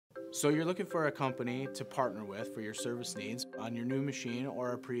So you're looking for a company to partner with for your service needs on your new machine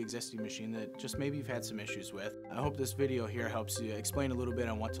or a pre-existing machine that just maybe you've had some issues with. I hope this video here helps you explain a little bit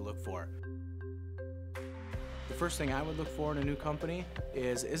on what to look for. The first thing I would look for in a new company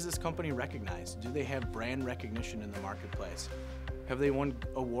is this company recognized? Do they have brand recognition in the marketplace? Have they won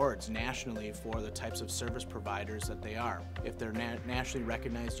awards nationally for the types of service providers that they are? If they're nationally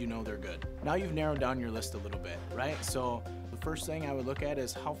recognized, you know they're good. Now you've narrowed down your list a little bit, right? So the first thing I would look at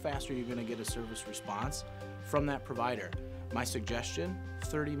is how fast are you going to get a service response from that provider? My suggestion,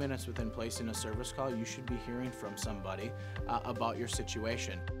 30 minutes within placing a service call, you should be hearing from somebody about your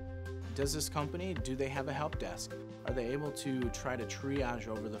situation. Does this company, do they have a help desk? Are they able to try to triage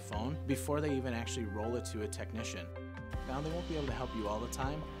over the phone before they even actually roll it to a technician? Now, they won't be able to help you all the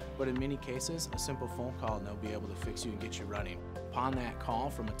time, but in many cases, a simple phone call and they'll be able to fix you and get you running. Upon that call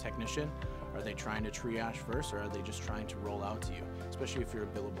from a technician, are they trying to triage first, or are they just trying to roll out to you? Especially if you're a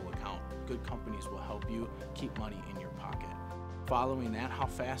billable account. Good companies will help you keep money in your pocket. Following that, how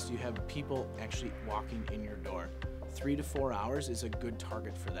fast do you have people actually walking in your door? 3 to 4 hours is a good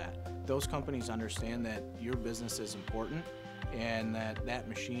target for that. Those companies understand that your business is important and that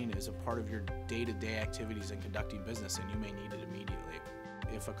machine is a part of your day-to-day activities in conducting business, and you may need it immediately.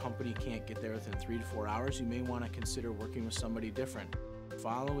 If a company can't get there within 3 to 4 hours, you may want to consider working with somebody different.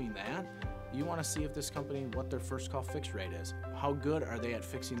 Following that, you want to see if this company, what their first call fix rate is. How good are they at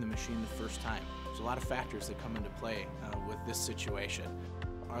fixing the machine the first time? There's a lot of factors that come into play with this situation.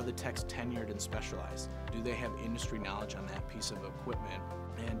 Are the techs tenured and specialized? Do they have industry knowledge on that piece of equipment?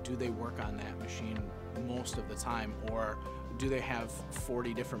 And do they work on that machine most of the time? Or do they have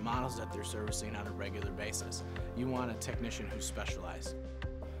 40 different models that they're servicing on a regular basis? You want a technician who's specialized.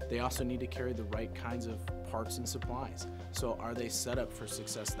 They also need to carry the right kinds of parts and supplies. So are they set up for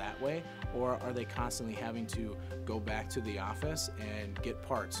success that way? Or are they constantly having to go back to the office and get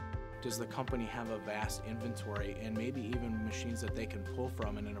parts? Does the company have a vast inventory and maybe even machines that they can pull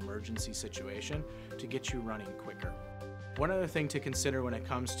from in an emergency situation to get you running quicker? One other thing to consider when it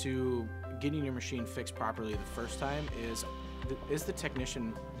comes to getting your machine fixed properly the first time is the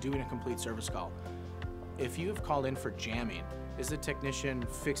technician doing a complete service call? If you've called in for jamming, is the technician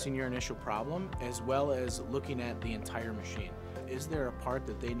fixing your initial problem as well as looking at the entire machine? Is there a part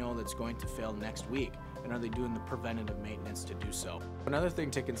that they know that's going to fail next week? And are they doing the preventative maintenance to do so? Another thing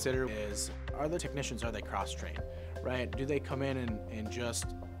to consider is, are the technicians, are they cross-trained, right? Do they come in and just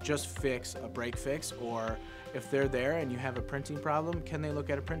fix a break fix? Or if they're there and you have a printing problem, can they look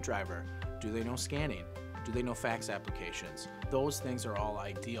at a print driver? Do they know scanning? Do they know fax applications? Those things are all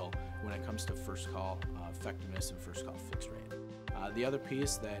ideal when it comes to first call effectiveness and first call fix rate. The other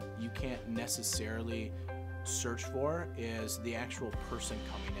piece that you can't necessarily search for is the actual person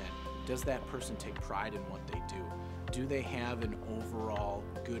coming in. Does that person take pride in what they do? Do they have an overall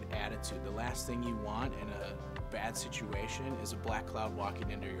good attitude? The last thing you want in a bad situation is a black cloud walking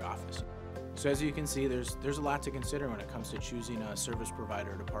into your office. So as you can see, there's a lot to consider when it comes to choosing a service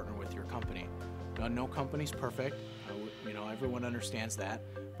provider to partner with your company. Now, no company's perfect, everyone understands that,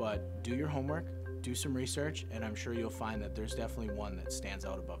 but do your homework, do some research, and I'm sure you'll find that there's definitely one that stands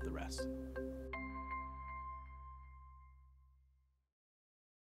out above the rest.